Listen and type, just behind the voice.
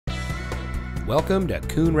Welcome to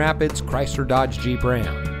Coon Rapids Chrysler Dodge Jeep Ram.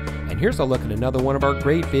 And here's a look at another one of our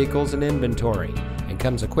great vehicles in inventory, and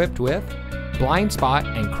comes equipped with blind spot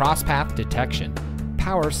and cross path detection,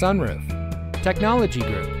 power sunroof, technology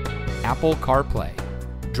group, Apple CarPlay,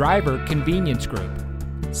 driver convenience group,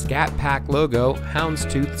 Scat Pack logo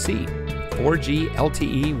houndstooth seat, 4G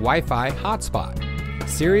LTE Wi-Fi hotspot,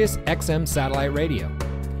 Sirius XM satellite radio,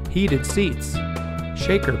 heated seats,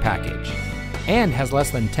 shaker package, and has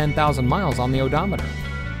less than 10,000 miles on the odometer.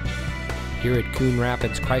 Here at Coon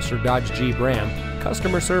Rapids Chrysler Dodge Jeep Ram,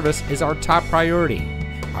 customer service is our top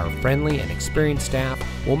priority. Our friendly and experienced staff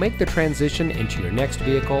will make the transition into your next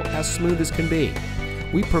vehicle as smooth as can be.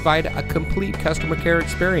 We provide a complete customer care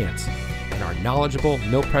experience, and our knowledgeable,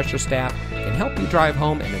 no-pressure staff can help you drive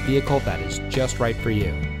home in a vehicle that is just right for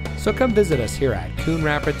you. So come visit us here at Coon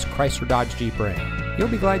Rapids Chrysler Dodge Jeep Ram. You'll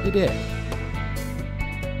be glad you did.